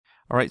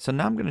All right, so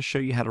now I'm going to show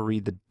you how to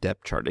read the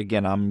depth chart.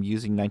 Again, I'm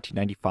using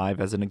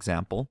 1995 as an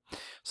example.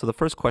 So the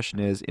first question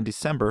is, in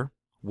December,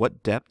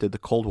 what depth did the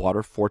cold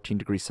water, 14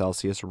 degrees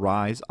Celsius,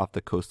 rise off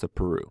the coast of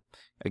Peru?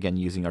 Again,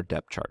 using our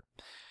depth chart.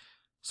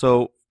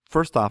 So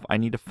first off, I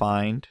need to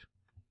find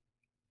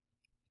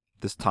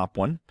this top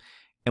one.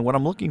 And what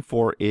I'm looking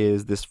for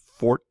is this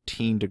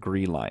 14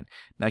 degree line.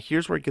 Now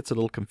here's where it gets a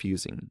little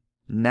confusing.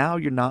 Now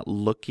you're not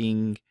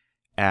looking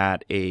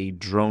at a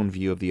drone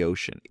view of the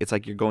ocean. It's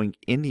like you're going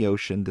in the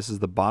ocean. This is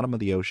the bottom of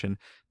the ocean.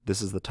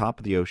 This is the top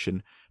of the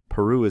ocean.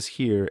 Peru is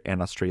here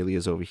and Australia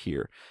is over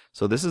here.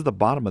 So this is the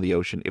bottom of the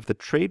ocean. If the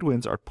trade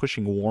winds are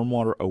pushing warm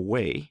water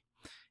away,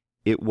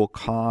 it will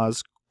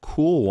cause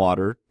cool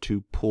water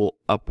to pull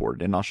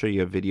upward. And I'll show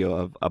you a video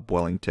of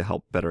upwelling to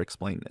help better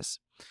explain this.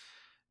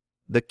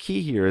 The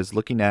key here is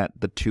looking at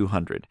the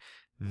 200.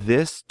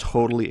 This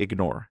totally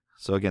ignore.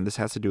 So again, this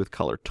has to do with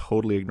color.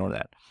 Totally ignore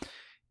that.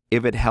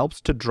 If it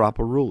helps to drop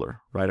a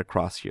ruler right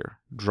across here,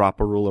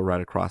 drop a ruler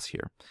right across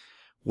here.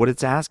 What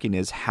it's asking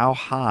is, how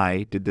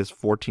high did this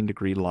 14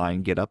 degree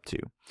line get up to?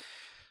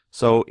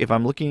 So if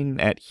I'm looking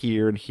at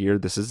here and here,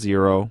 this is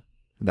 0,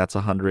 that's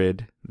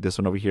 100. This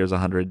one over here is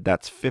 100,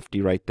 that's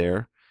 50 right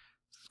there,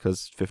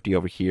 because 50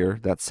 over here,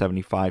 that's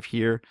 75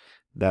 here,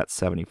 that's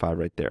 75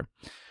 right there.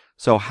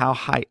 So how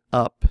high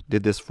up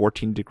did this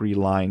 14 degree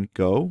line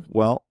go?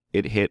 Well,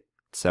 it hit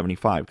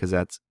 75, because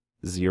that's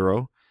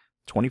 0,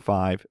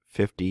 25,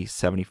 50,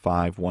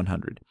 75,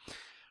 100.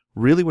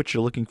 Really what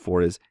you're looking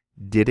for is,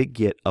 did it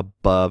get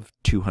above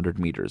 200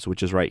 meters,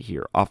 which is right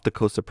here, off the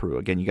coast of Peru?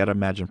 Again, you got to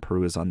imagine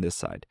Peru is on this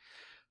side.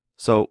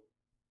 So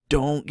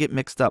don't get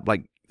mixed up.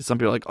 Like some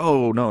people are like,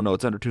 oh, no,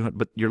 it's under 200,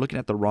 but you're looking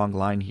at the wrong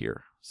line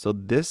here. So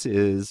this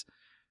is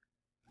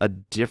a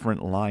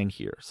different line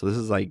here. So this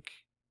is like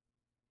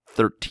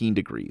 13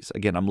 degrees.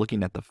 Again, I'm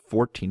looking at the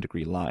 14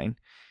 degree line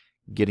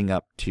getting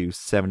up to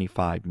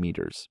 75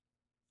 meters.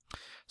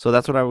 So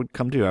that's what I would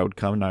come to. I would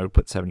come and I would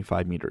put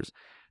 75 meters.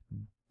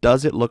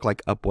 Does it look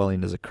like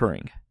upwelling is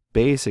occurring?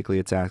 Basically,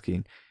 it's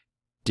asking,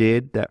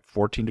 did that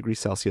 14 degrees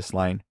Celsius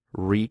line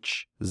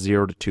reach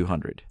 0 to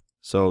 200?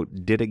 So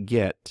did it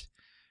get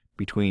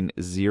between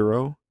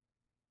 0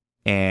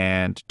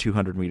 and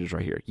 200 meters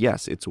right here?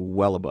 Yes, it's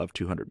well above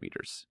 200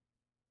 meters.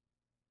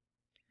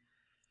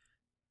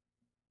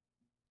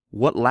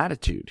 What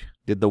latitude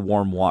did the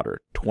warm water,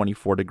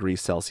 24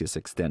 degrees Celsius,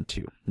 extend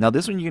to? Now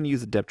this one you're going to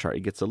use the depth chart. It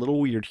gets a little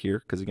weird here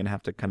because you're going to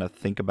have to kind of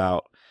think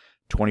about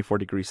 24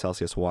 degrees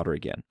Celsius water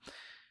again.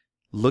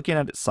 Looking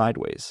at it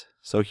sideways.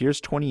 So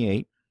here's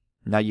 28.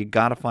 Now you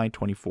got to find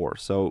 24.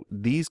 So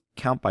these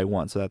count by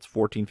 1. So that's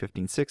 14,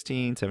 15,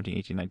 16, 17,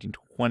 18, 19,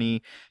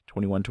 20,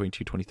 21,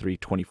 22, 23,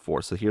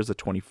 24. So here's the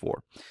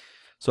 24.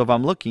 So if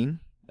I'm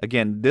looking,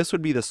 again, this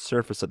would be the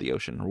surface of the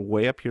ocean.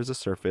 Way up here's the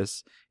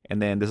surface,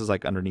 and then this is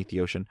like underneath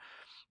the ocean.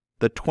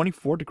 The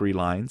 24 degree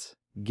lines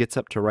gets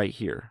up to right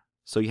here.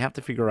 So you have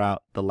to figure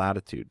out the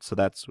latitude. So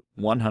that's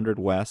 100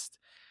 west.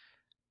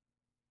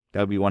 That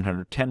would be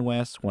 110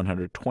 west,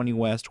 120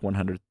 west,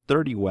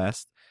 130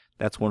 west.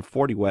 That's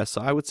 140 west.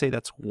 So I would say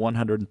that's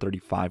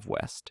 135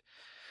 west.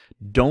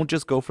 Don't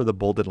just go for the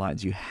bolded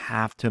lines. You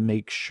have to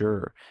make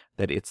sure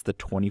that it's the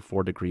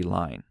 24 degree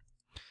line.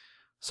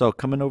 So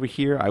coming over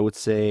here, I would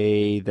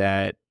say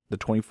that the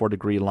 24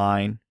 degree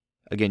line,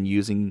 again,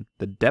 using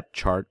the depth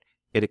chart,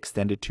 it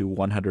extended to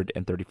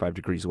 135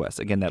 degrees west.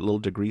 Again, that little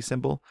degree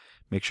symbol,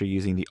 make sure you're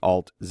using the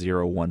Alt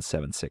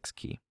 0176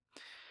 key.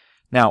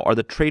 Now, are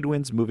the trade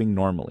winds moving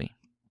normally?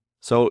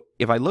 So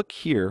if I look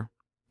here,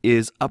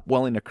 is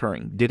upwelling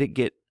occurring? Did it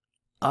get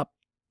up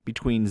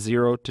between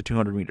 0 to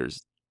 200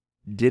 meters?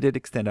 Did it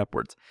extend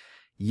upwards?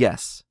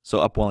 Yes, so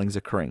upwelling is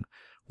occurring.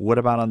 What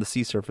about on the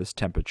sea surface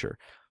temperature?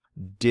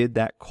 Did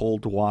that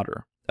cold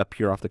water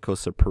appear off the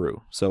coast of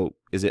Peru? So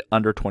is it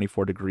under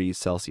 24 degrees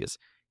Celsius?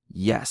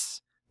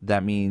 Yes,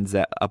 that means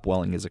that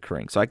upwelling is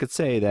occurring. So I could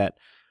say that,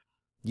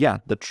 yeah,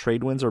 the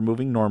trade winds are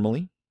moving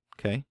normally,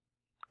 okay?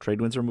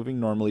 Trade winds are moving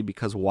normally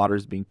because water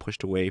is being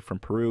pushed away from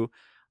Peru.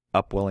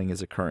 Upwelling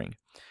is occurring.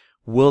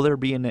 Will there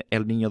be an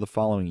El Nino the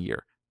following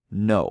year?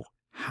 No.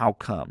 How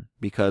come?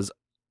 Because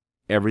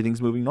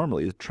everything's moving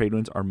normally. The trade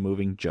winds are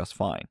moving just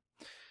fine.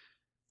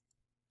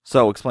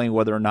 So explaining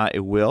whether or not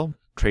it will,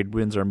 trade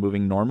winds are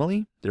moving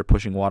normally. They're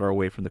pushing water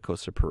away from the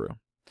coast of Peru.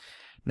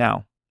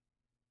 Now,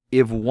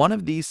 if one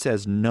of these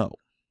says no,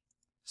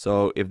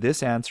 so if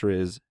this answer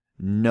is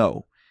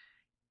no,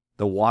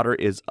 the water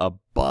is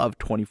above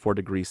 24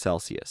 degrees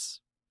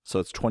Celsius, so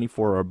it's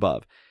 24 or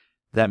above,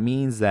 that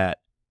means that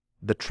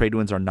the trade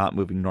winds are not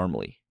moving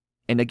normally.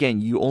 And again,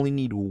 you only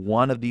need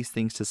one of these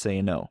things to say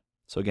a no.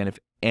 So again, if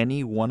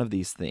any one of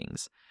these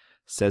things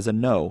says a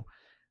no,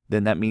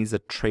 then that means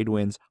that trade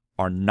winds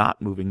are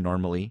not moving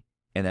normally,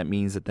 and that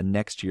means that the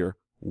next year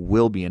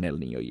will be an El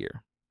Nino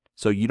year.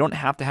 So you don't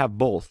have to have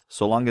both.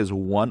 So long as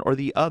one or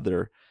the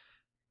other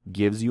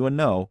gives you a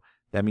no,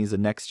 that means the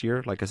next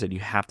year, like I said, you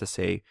have to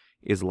say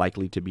is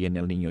likely to be an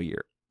El Nino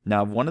year.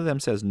 Now, if one of them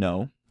says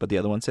no, but the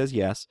other one says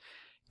yes,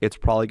 it's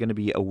probably going to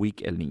be a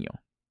weak El Nino.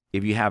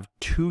 If you have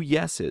two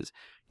yeses,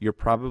 you're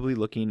probably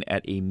looking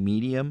at a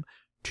medium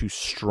to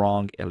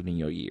strong El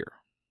Nino year.